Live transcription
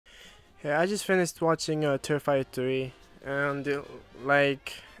Yeah, I just finished watching Terrifier 3, and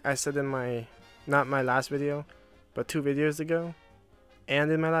like I said in my, not my last video, but 2 videos ago,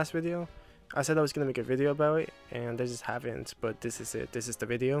 and in my last video, I said I was gonna make a video about it, and I just haven't, but this is it, this is the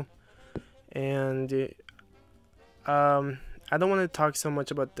video. And I don't want to talk so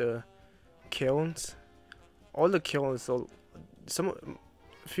much about the kills. All the kills, so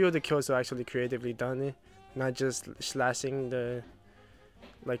a few of the kills are actually creatively done, not just slashing the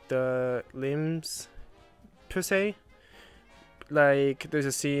limbs per se. Like there's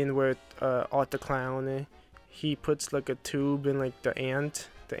a scene where Art the Clown, he puts like a tube in like the ant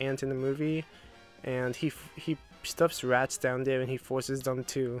in the movie, and he stuffs rats down there and he forces them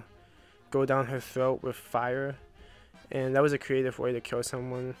to go down her throat with fire, and that was a creative way to kill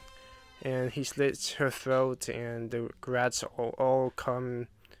someone. And he slits her throat and the rats all come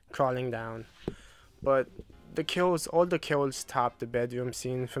crawling down. But all the kills top the bedroom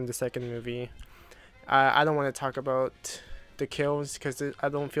scene from the second movie. I don't want to talk about the kills because I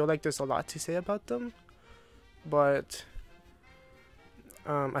don't feel like there's a lot to say about them. But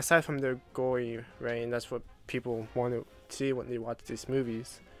aside from their gory, right, and that's what people want to see when they watch these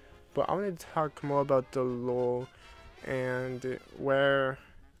movies. But I want to talk more about the lore and where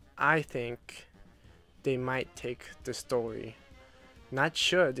I think they might take the story. Not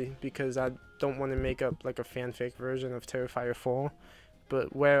should, because I don't want to make up like a fanfic version of Terrifier 4,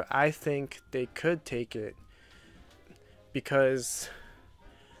 but where I think they could take it, because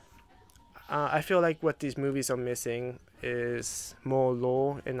I feel like what these movies are missing is more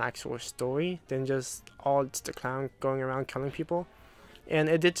lore and actual story than just all the clown going around killing people. And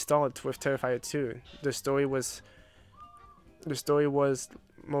it did start with Terrifier 2. The story was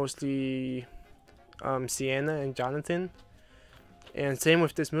mostly Sienna and Jonathan. And same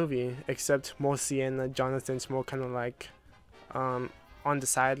with this movie, except more Sienna. Jonathan's more kind of like on the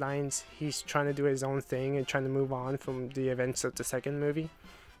sidelines. He's trying to do his own thing and trying to move on from the events of the second movie.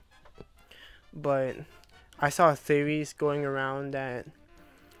 But I saw theories going around that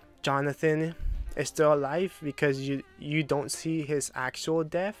Jonathan is still alive because you don't see his actual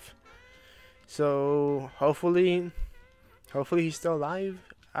death. So hopefully he's still alive.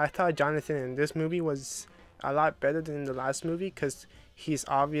 I thought Jonathan in this movie was a lot better than in the last movie because he's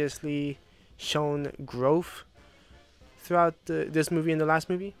obviously shown growth throughout this movie and the last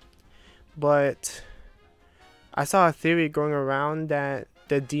movie. But I saw a theory going around that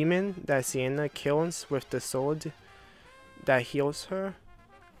the demon that Sienna kills with the sword that heals her,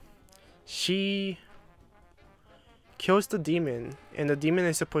 she kills the demon, and the demon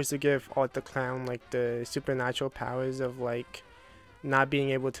is supposed to give Art the Clown like the supernatural powers of like not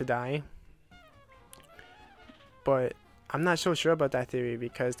being able to die. But I'm not so sure about that theory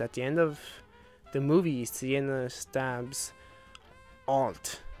because at the end of the movie, Sienna stabs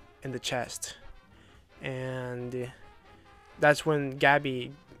Alt in the chest, and that's when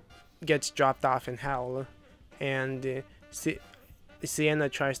Gabby gets dropped off in hell, and Sienna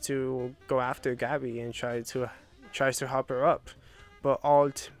tries to go after Gabby and tries to help her up, but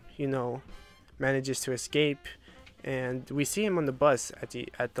Alt, manages to escape, and we see him on the bus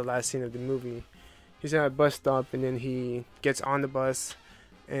at the last scene of the movie. He's at a bus stop, and then he gets on the bus,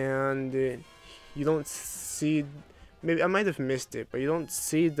 and you don't see, maybe I might have missed it, but you don't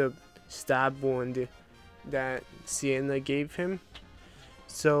see the stab wound that Sienna gave him.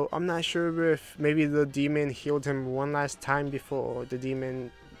 So I'm not sure if maybe the demon healed him one last time before the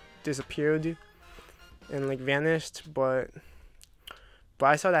demon disappeared and like vanished, but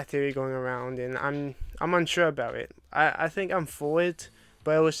I saw that theory going around, and I'm unsure about it. I think I'm for it,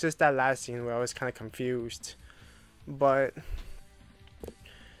 but it was just that last scene where I was kind of confused. But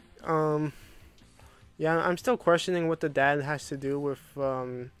yeah, I'm still questioning what the dad has to do with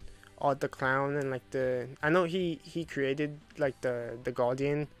Art the Clown, and like I know he created like the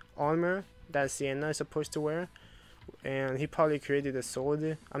Guardian armor that Sienna is supposed to wear, and he probably created a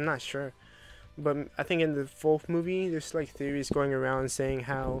sword. I'm not sure, but I think in the fourth movie there's like theories going around saying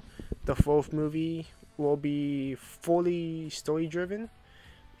how the fourth movie will be fully story driven,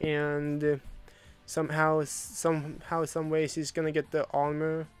 and somehow some ways he's gonna get the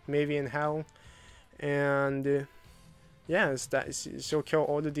armor maybe in hell, and yes, she'll kill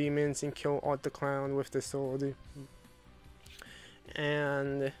all the demons and kill Art the Clown with the sword.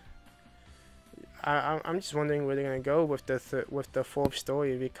 And I'm just wondering where they're gonna go with the fourth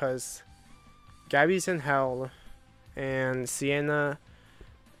story, because Gabby's in hell, and Sienna,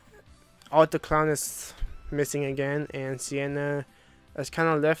 Art the Clown is missing again, and Sienna is kind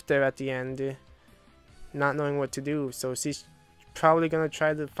of left there at the end, not knowing what to do. So she's probably gonna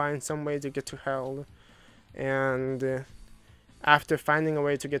try to find some way to get to hell, and after finding a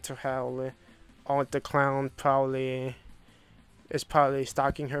way to get to hell, Alt the clown is probably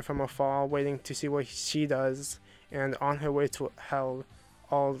stalking her from afar, waiting to see what she does. And on her way to hell,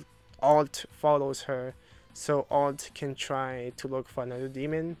 Alt follows her, so Alt can try to look for another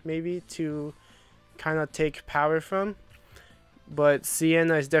demon, maybe to kind of take power from. But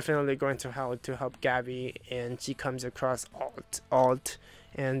Sienna is definitely going to hell to help Gabby, and she comes across Alt,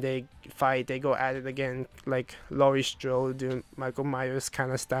 and they fight. They go at it again, like Laurie Strode, Michael Myers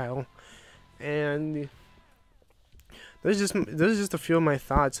kind of style. And those are just a few of my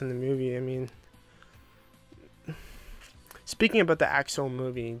thoughts on the movie. I mean, speaking about the actual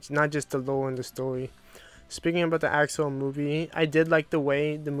movie, not just the lore and the story. Speaking about the actual movie, I did like the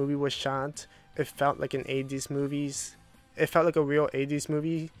way the movie was shot. It felt like an 80s movies. It felt like a real 80s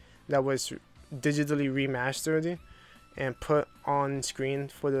movie that was digitally remastered and put on screen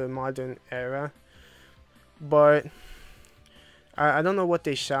for the modern era. But I don't know what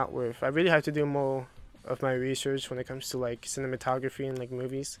they shot with. I really have to do more of my research when it comes to like cinematography and like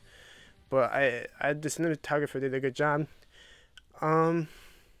movies. But the cinematographer did a good job. I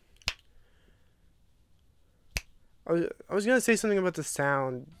was gonna say something about the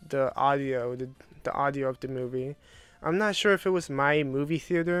sound, the audio of the movie. I'm not sure if it was my movie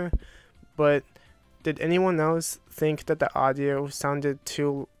theater, but did anyone else think that the audio sounded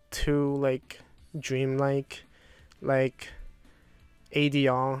too like dreamlike, like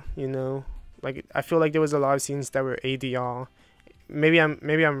ADR? You know, like I feel like there was a lot of scenes that were ADR. Maybe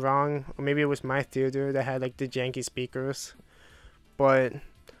I'm wrong, or maybe it was my theater that had like the janky speakers, but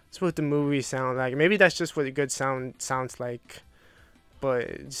that's what the movie sounded like. Maybe that's just what a good sound sounds like, but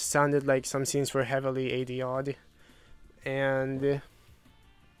it sounded like some scenes were heavily ADR'd. And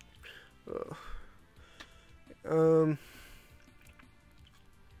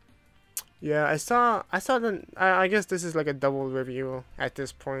yeah, I saw I guess this is like a double review at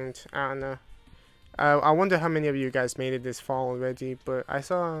this point. I don't know. I wonder how many of you guys made it this fall already, but I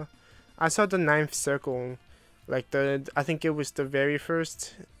saw the Ninth Circle, like I think it was the very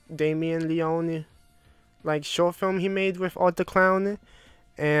first Damien Leone like short film he made with Alt the Clown.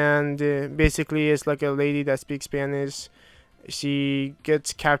 And basically it's like a lady that speaks Spanish. She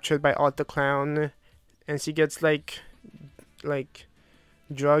gets captured by Alt the Clown, and she gets like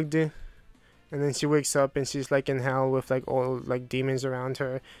drugged, and then she wakes up and she's like in hell with like all like demons around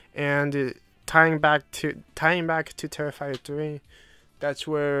her. And tying back to Terrifier 3, that's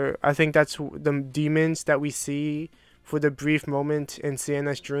where I think that's the demons that we see for the brief moment in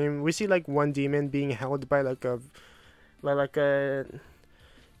Sienna's dream. We see like one demon being held by a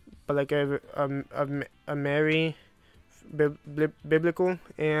Mary biblical.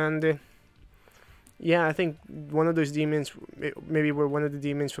 And yeah, I think one of those demons maybe were one of the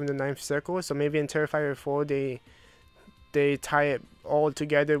demons from the Ninth Circle. So maybe in Terrifier 4 they tie it all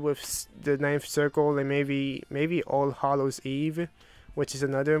together with the Ninth Circle, and maybe All Hallows Eve, which is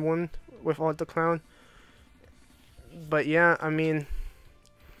another one with Alt the Clown. But yeah, I mean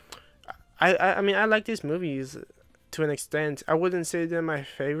I like these movies to an extent. I wouldn't say they're my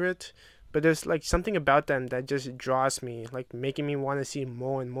favorite, but there's like something about them that just draws me, like making me want to see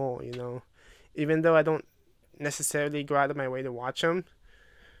more and more, you know, even though I don't necessarily go out of my way to watch them.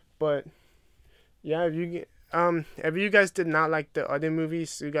 But yeah, if you guys did not like the other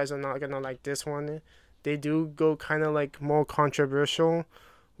movies, you guys are not gonna like this one. They do go kind of like more controversial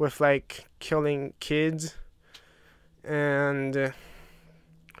with like killing kids, and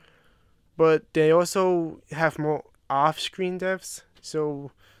but they also have more off-screen deaths,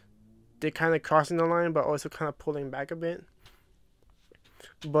 so they're kind of crossing the line but also kind of pulling back a bit.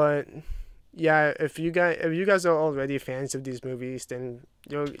 But yeah, if you guys are already fans of these movies, then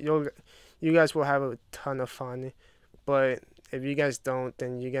you guys will have a ton of fun. But if you guys don't,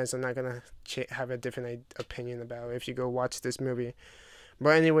 then you guys are not gonna have a different opinion about it if you go watch this movie.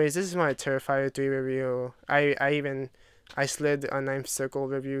 But anyways, this is my Terrifier 3 review. I slid a Ninth Circle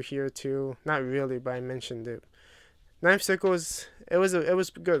review here too. Not really, but I mentioned it. Ninth Circle it was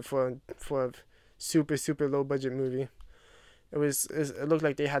good for a super low budget movie. It looked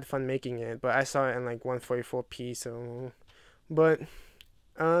like they had fun making it, but I saw it in like 144p. So, but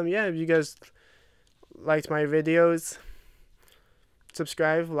yeah, if you guys liked my videos,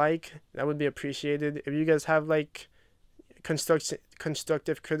 subscribe, like, that would be appreciated. If you guys have like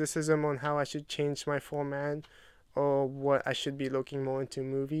constructive criticism on how I should change my format, or what I should be looking more into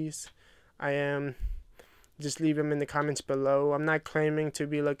movies, just leave them in the comments below. I'm not claiming to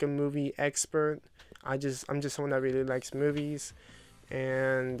be like a movie expert. I'm just someone that really likes movies,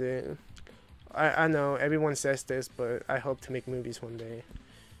 and I know everyone says this, but I hope to make movies one day.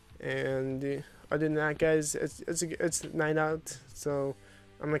 And other than that, guys, it's night out, so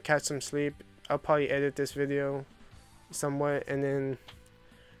I'm gonna catch some sleep. I'll probably edit this video somewhat, and then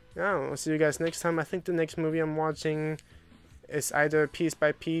yeah, I'll see you guys next time. I think the next movie I'm watching is either Piece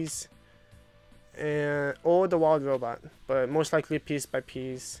by Piece or The Wild Robot, but most likely Piece by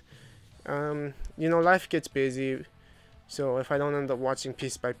Piece. You know, life gets busy, so if I don't end up watching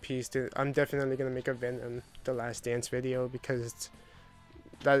Piece by Piece, then I'm definitely gonna make a Venom The Last Dance video, because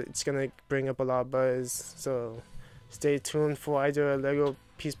it's gonna bring up a lot of buzz. So stay tuned for either a Lego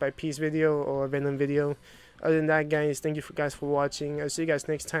Piece by Piece video or a Venom video. Other than that, guys, thank you guys for watching. I'll see you guys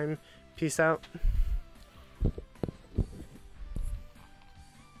next time. Peace out.